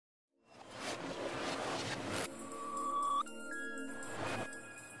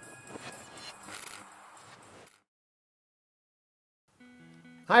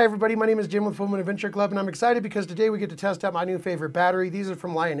Hi everybody, my name is Jim with Full Moon Adventure Club, and I'm excited because today we get to test out my new favorite battery. These are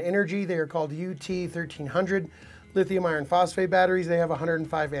from Lion Energy. They are called UT1300 lithium iron phosphate batteries. They have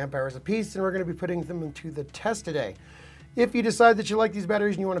 105 amp hours apiece, and we're going to be putting them into the test today. If you decide that you like these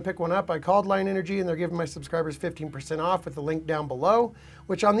batteries and you want to pick one up, I called Lion Energy and they're giving my subscribers 15% off with the link down below,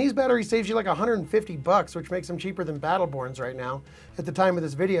 which on these batteries saves you like 150 bucks, which makes them cheaper than Battleborns right now at the time of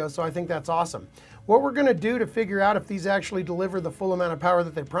this video, so I think that's awesome. What we're going to do to figure out if these actually deliver the full amount of power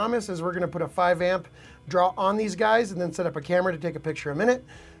that they promise is we're going to put a 5 amp draw on these guys and then set up a camera to take a picture a minute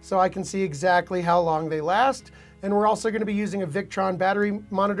so I can see exactly how long they last. And we're also going to be using a Victron battery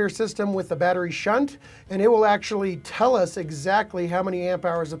monitor system with the battery shunt, and it will actually tell us exactly how many amp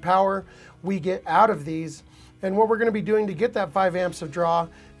hours of power we get out of these. And what we're going to be doing to get that 5 amps of draw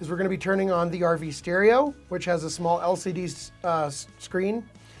is we're going to be turning on the RV stereo, which has a small LCD screen,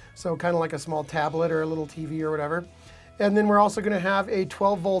 so kind of like a small tablet or a little TV or whatever. And then we're also going to have a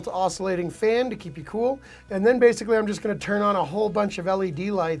 12-volt oscillating fan to keep you cool. And then basically I'm just going to turn on a whole bunch of LED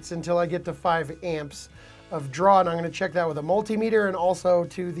lights until I get to 5 amps of draw, and I'm going to check that with a multimeter and also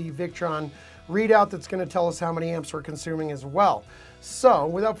to the Victron readout that's going to tell us how many amps we're consuming as well. So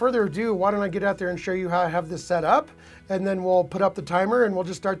without further ado, why don't I get out there and show you how I have this set up, and then we'll put up the timer and we'll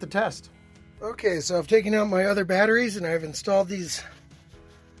just start the test. Okay, so I've taken out my other batteries and I've installed these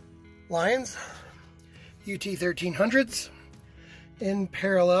Lions UT1300s in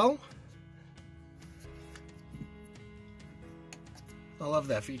parallel. I love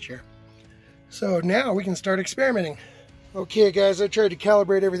that feature. So now we can start experimenting. Okay guys, I tried to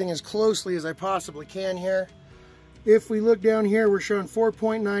calibrate everything as closely as I possibly can here. If we look down here, we're showing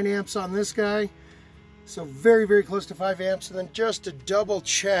 4.9 amps on this guy. So very, very close to 5 amps. And then just to double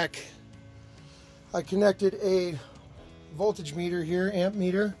check, I connected a voltage meter here, amp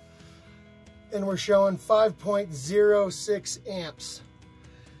meter, and we're showing 5.06 amps.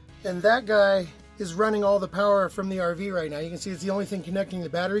 And that guy is running all the power from the RV right now. You can see it's the only thing connecting the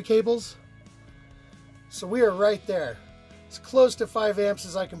battery cables. So we are right there. As close to 5 amps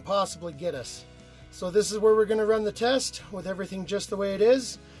as I can possibly get us. So this is where we're going to run the test with everything just the way it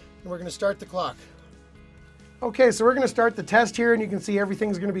is, and we're going to start the clock. Okay, so we're going to start the test here, and you can see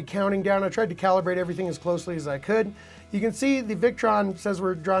everything's going to be counting down. I tried to calibrate everything as closely as I could. You can see the Victron says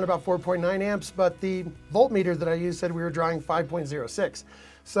we're drawing about 4.9 amps, but the voltmeter that I used said we were drawing 5.06.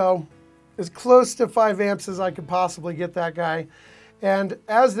 So as close to 5 amps as I could possibly get that guy. And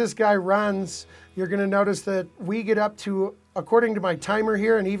as this guy runs, you're going to notice that we get up to, according to my timer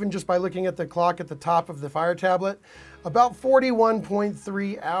here, and even just by looking at the clock at the top of the Fire tablet, about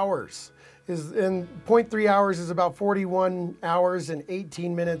 41.3 hours. And 0.3 hours is about 41 hours and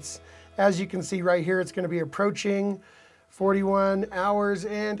 18 minutes. As you can see right here, it's going to be approaching 41 hours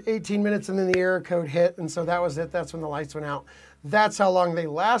and 18 minutes, and then the error code hit, and so that was it. That's when the lights went out. That's how long they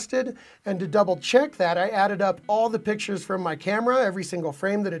lasted. And to double check that, I added up all the pictures from my camera, every single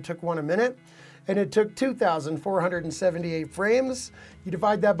frame that it took 1 minute, and it took 2,478 frames. You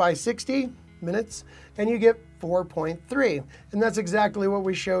divide that by 60 minutes and you get 4.3, and that's exactly what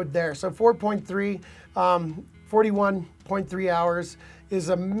we showed there. So 4.3, 41.3 hours is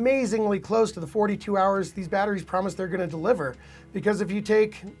amazingly close to the 42 hours these batteries promise they're going to deliver, because if you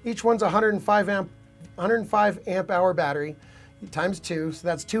take, each one's 105 amp hour battery times 2, so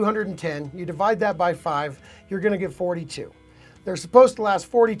that's 210. You divide that by 5, you're going to get 42. They're supposed to last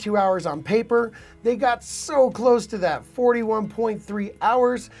 42 hours on paper. They got so close to that, 41.3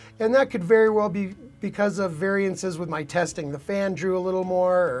 hours, and that could very well be because of variances with my testing. The fan drew a little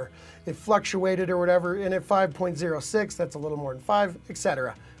more, or it fluctuated or whatever, and at 5.06, that's a little more than 5,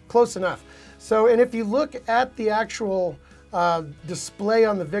 etc. Close enough. So, and if you look at the actual display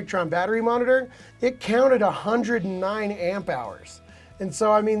on the Victron battery monitor, it counted 109 amp hours. And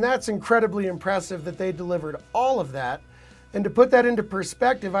so, I mean, that's incredibly impressive that they delivered all of that. And to put that into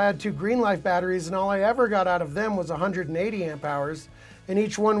perspective, I had 2 Greenlife batteries, and all I ever got out of them was 180 amp hours, and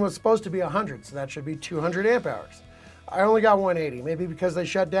each one was supposed to be 100, so that should be 200 amp hours. I only got 180, maybe because they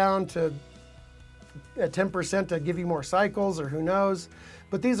shut down to at 10% to give you more cycles, or who knows.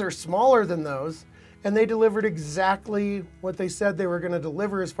 But these are smaller than those, and they delivered exactly what they said they were going to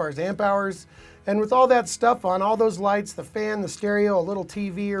deliver as far as amp hours. And with all that stuff on, all those lights, the fan, the stereo, a little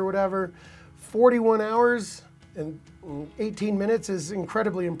TV or whatever, 41 hours and 18 minutes is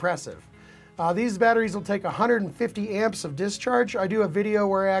incredibly impressive. These batteries will take 150 amps of discharge. I do a video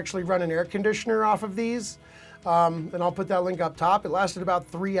where I actually run an air conditioner off of these, and I'll put that link up top. It lasted about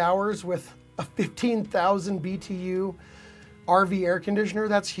 3 hours with a 15,000 BTU RV air conditioner.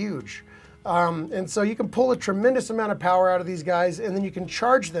 That's huge. And so you can pull a tremendous amount of power out of these guys, and then you can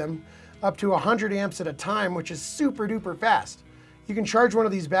charge them up to 100 amps at a time, which is super duper fast. you can charge one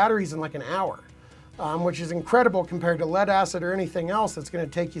of these batteries in like an hour, which is incredible compared to lead acid or anything else that's going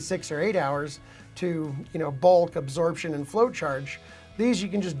to take you 6 or 8 hours to, bulk, absorption, and float charge. These, you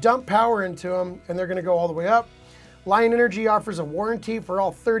can just dump power into them and they're going to go all the way up. Lion Energy offers a warranty for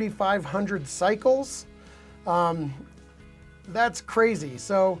all 3,500 cycles. That's crazy.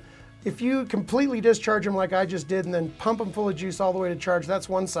 So if you completely discharge them like I just did and then pump them full of juice all the way to charge, that's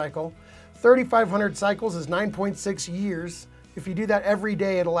 1 cycle. 3,500 cycles is 9.6 years. If you do that every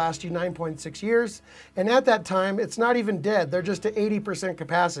day, it'll last you 9.6 years. And at that time, it's not even dead. They're just at 80%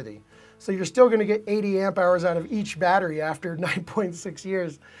 capacity. So you're still going to get 80 amp hours out of each battery after 9.6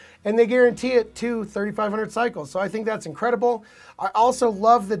 years. And they guarantee it to 3,500 cycles. So I think that's incredible. I also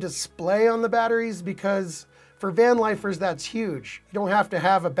love the display on the batteries because for van lifers, that's huge. You don't have to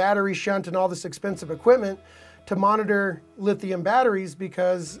have a battery shunt and all this expensive equipment to monitor lithium batteries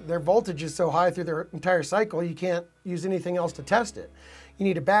because their voltage is so high through their entire cycle, you can't use anything else to test it. You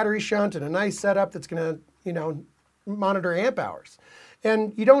need a battery shunt and a nice setup that's going to, monitor amp hours.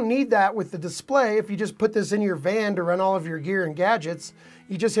 And you don't need that with the display. If you just put this in your van to run all of your gear and gadgets,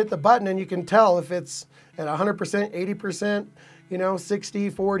 you just hit the button and you can tell if it's at 100%, 80%, 60,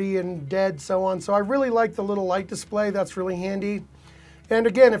 40, and dead, so on. So I really like the little light display. That's really handy. And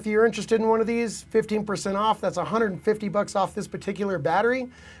again, if you're interested in one of these, 15% off. That's $150 off this particular battery.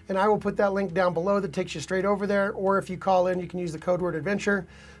 And I will put that link down below that takes you straight over there. Or if you call in, you can use the code word adventure.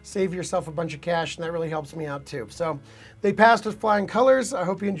 Save yourself a bunch of cash, and that really helps me out too. So they passed with flying colors. I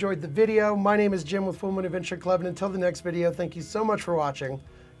hope you enjoyed the video. My name is Jim with Full Moon Adventure Club. And until the next video, thank you so much for watching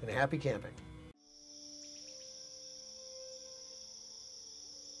and happy camping.